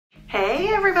Hey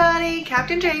everybody,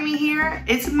 Captain Jamie here.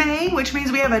 It's May, which means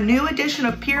we have a new edition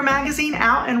of Peer Magazine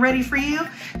out and ready for you.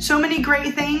 So many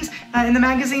great things in the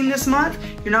magazine this month.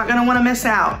 You're not gonna wanna miss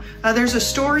out. There's a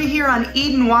story here on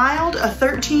Eden Wild, a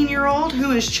 13-year-old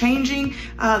who is changing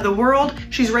the world.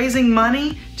 She's raising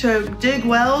money to dig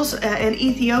wells in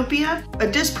Ethiopia. A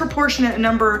disproportionate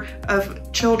number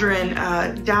of children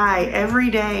die every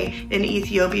day in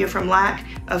Ethiopia from lack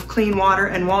of clean water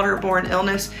and waterborne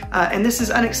illness. And this is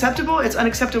unacceptable. It's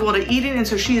unacceptable to Eden, and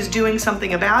so she is doing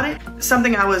something about it.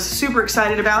 Something I was super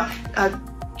excited about.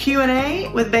 Q&A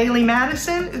with Bailee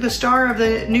Madison, the star of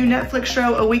the new Netflix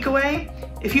show A Week Away.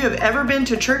 If you have ever been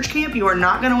to church camp, you are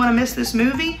not gonna wanna miss this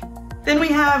movie. Then we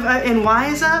have in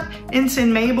Wise Up,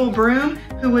 Ensign Mabel Broom,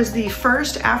 who was the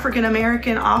first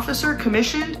African-American officer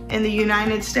commissioned in the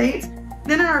United States.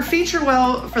 Then in our feature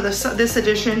well for this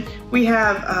edition, we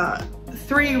have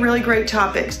three really great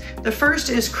topics. The first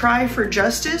is Cry for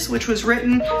Justice, which was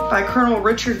written by Colonel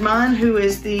Richard Munn, who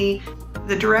is the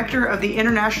director of the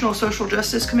International Social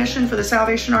Justice Commission for the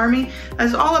Salvation Army.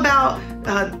 It's all about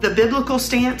the biblical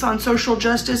stance on social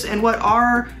justice and what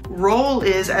our role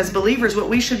is as believers, what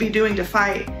we should be doing to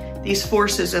fight these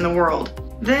forces in the world.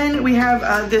 Then we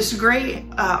have this great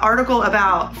article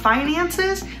about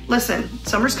finances. Listen,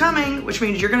 summer's coming, which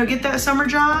means you're gonna get that summer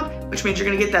job, which means you're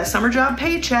gonna get that summer job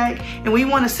paycheck, and we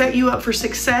wanna set you up for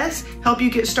success, help you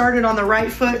get started on the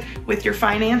right foot with your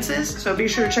finances, so be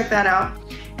sure to check that out.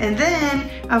 And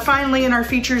then finally in our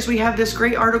features, we have this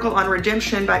great article on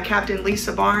redemption by Captain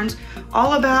Lisa Barnes,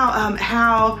 all about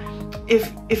how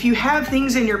if you have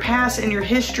things in your past, in your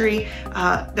history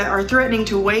that are threatening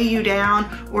to weigh you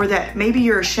down, or that maybe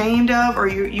you're ashamed of, or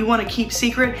you want to keep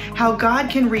secret, how God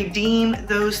can redeem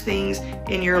those things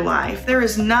in your life. There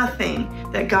is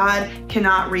nothing that God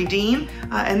cannot redeem.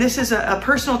 And this is a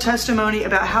personal testimony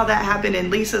about how that happened in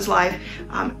Lisa's life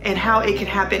and how it can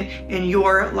happen in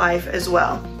your life as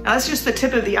well. Now, that's just the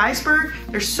tip of the iceberg.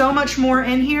 There's so much more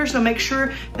in here, so make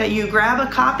sure that you grab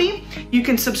a copy. You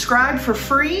can subscribe for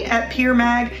free at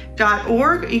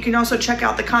peermag.org. You can also check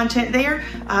out the content there.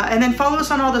 And then follow us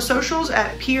on all the socials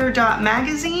at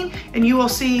peer.magazine, and you will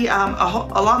see a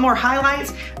lot more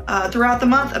highlights throughout the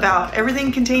month about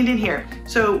everything contained in here.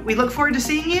 So we look forward to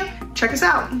seeing you. Check us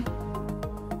out.